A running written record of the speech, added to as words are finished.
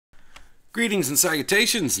Greetings and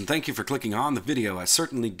salutations, and thank you for clicking on the video. I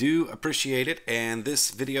certainly do appreciate it, and this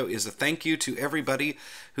video is a thank you to everybody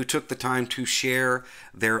who took the time to share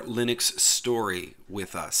their Linux story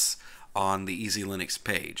with us on the EzeeLinux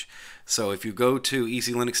page. So if you go to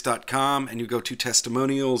EzeeLinux.com and you go to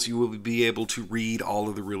testimonials, you will be able to read all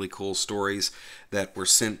of the really cool stories that were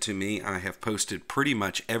sent to me. I have posted pretty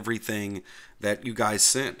much everything that you guys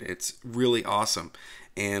sent. It's really awesome.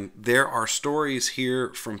 And there are stories here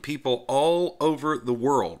from people all over the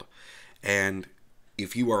world. And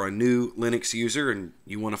if you are a new Linux user and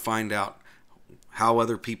you want to find out how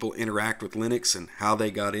other people interact with Linux and how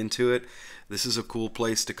they got into it, this is a cool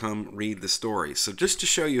place to come read the stories. So just to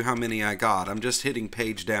show you how many I got, I'm just hitting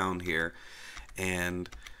page down here, and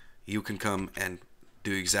you can come and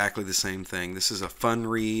do exactly the same thing. This is a fun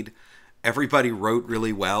read. Everybody wrote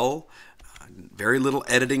really well. Very little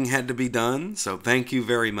editing had to be done, so thank you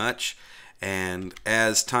very much. And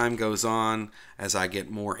as time goes on, as I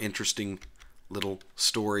get more interesting little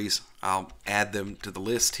stories, I'll add them to the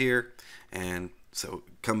list here. And so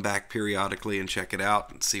come back periodically and check it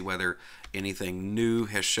out and see whether anything new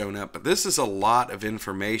has shown up. But this is a lot of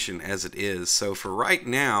information as it is. So for right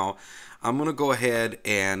now, I'm going to go ahead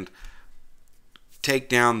and take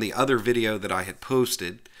down the other video that I had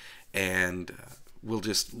posted, and we'll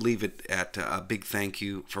just leave it at a big thank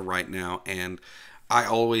you for right now. And I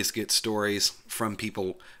always get stories from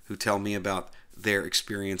people who tell me about their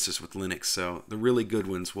experiences with Linux, so the really good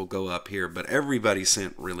ones will go up here, but everybody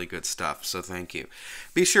sent really good stuff, so thank you.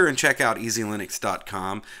 Be sure and check out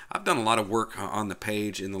EzeeLinux.com. I've done a lot of work on the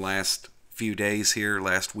page in the last few days here,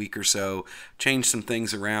 last week or so, changed some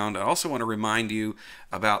things around. I also want to remind you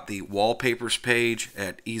about the wallpapers page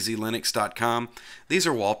at EzeeLinux.com. These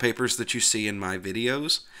are wallpapers that you see in my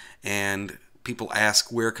videos, and people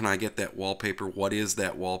ask, where can I get that wallpaper? What is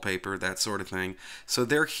that wallpaper? That sort of thing. So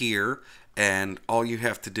they're here, and all you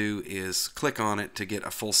have to do is click on it to get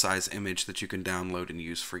a full-size image that you can download and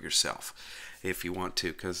use for yourself if you want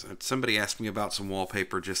to, because somebody asked me about some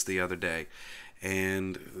wallpaper just the other day.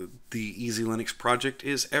 And the EzeeLinux project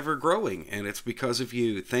is ever growing, and it's because of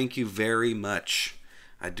you. Thank you very much.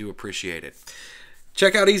 I do appreciate it.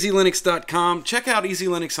 Check out EzeeLinux.com. Check out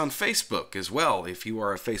EzeeLinux on Facebook as well. If you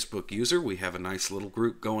are a Facebook user, we have a nice little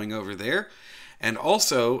group going over there. And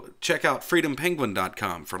also, check out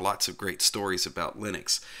FreedomPenguin.com for lots of great stories about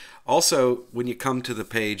Linux. Also, when you come to the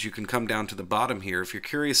page, you can come down to the bottom here. If you're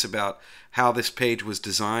curious about how this page was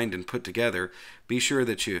designed and put together, be sure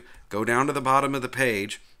that you go down to the bottom of the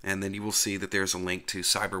page, and then you will see that there's a link to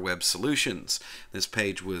CyberWeb Solutions. This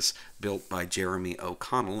page was built by Jeremy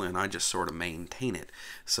O'Connell, and I just sort of maintain it.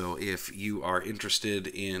 So if you are interested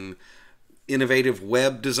in innovative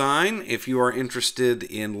web design, if you are interested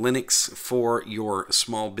in Linux for your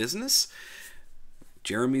small business,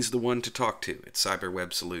 Jeremy's the one to talk to at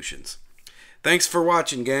CyberWeb Solutions. Thanks for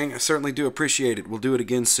watching, gang. I certainly do appreciate it. We'll do it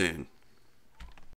again soon.